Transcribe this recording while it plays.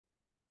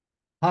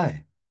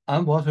Hi,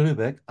 I'm Walter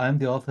Luebeck. I'm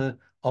the author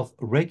of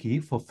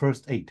Reiki for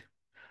First Aid.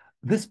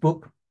 This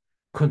book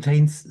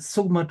contains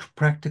so much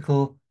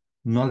practical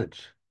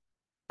knowledge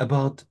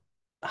about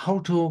how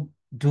to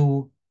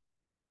do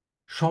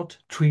short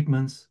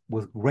treatments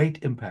with great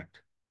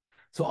impact.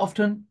 So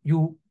often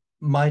you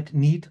might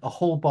need a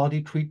whole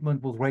body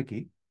treatment with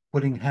Reiki,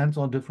 putting hands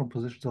on different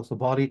positions of the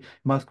body. In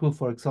my school,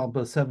 for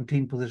example,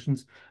 17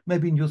 positions,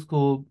 maybe in your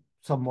school,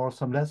 some more,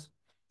 some less.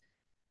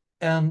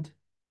 And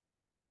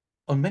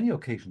on many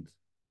occasions,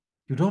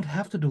 you don't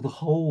have to do the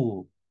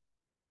whole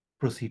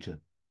procedure.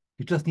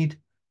 You just need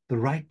the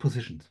right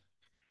positions.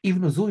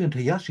 Even Uzui and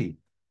Hayashi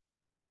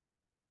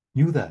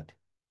knew that.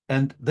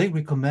 And they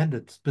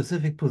recommended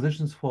specific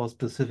positions for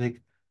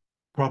specific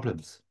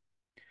problems.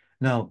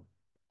 Now,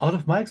 out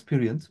of my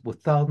experience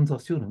with thousands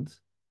of students,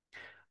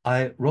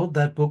 I wrote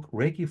that book,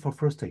 Reiki for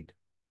First Aid,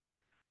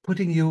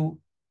 putting you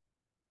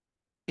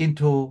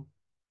into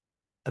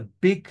a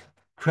big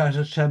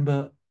treasure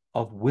chamber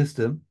of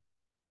wisdom,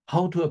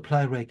 how to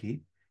apply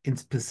Reiki in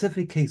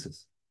specific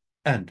cases.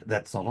 And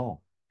that's not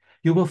all.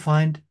 You will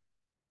find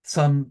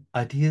some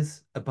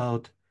ideas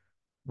about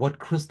what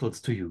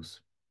crystals to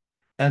use.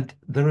 And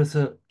there is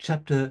a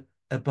chapter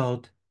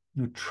about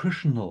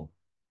nutritional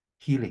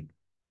healing.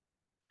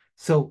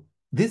 So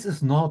this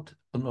is not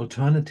an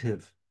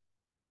alternative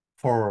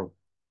for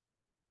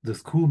the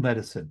school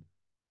medicine.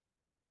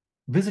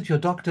 Visit your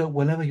doctor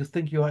whenever you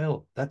think you are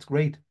ill. That's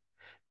great.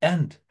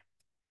 And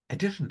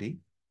additionally,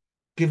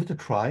 give it a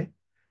try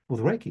with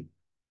Reiki.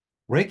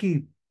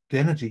 Reiki, the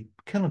energy,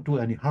 cannot do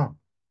any harm.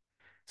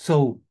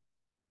 So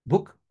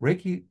book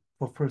Reiki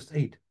for First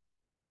Aid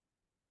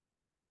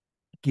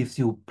gives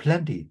you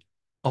plenty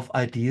of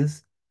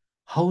ideas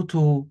how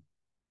to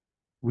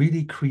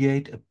really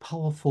create a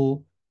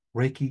powerful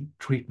Reiki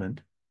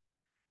treatment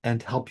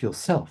and help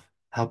yourself,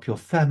 help your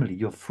family,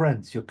 your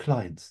friends, your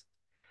clients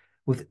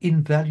with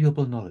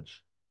invaluable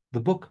knowledge. The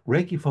book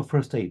Reiki for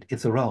First Aid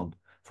is around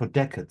for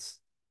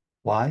decades.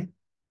 Why?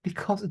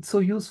 Because it's so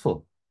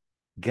useful.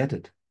 Get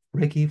it.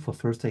 Reiki for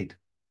First Aid.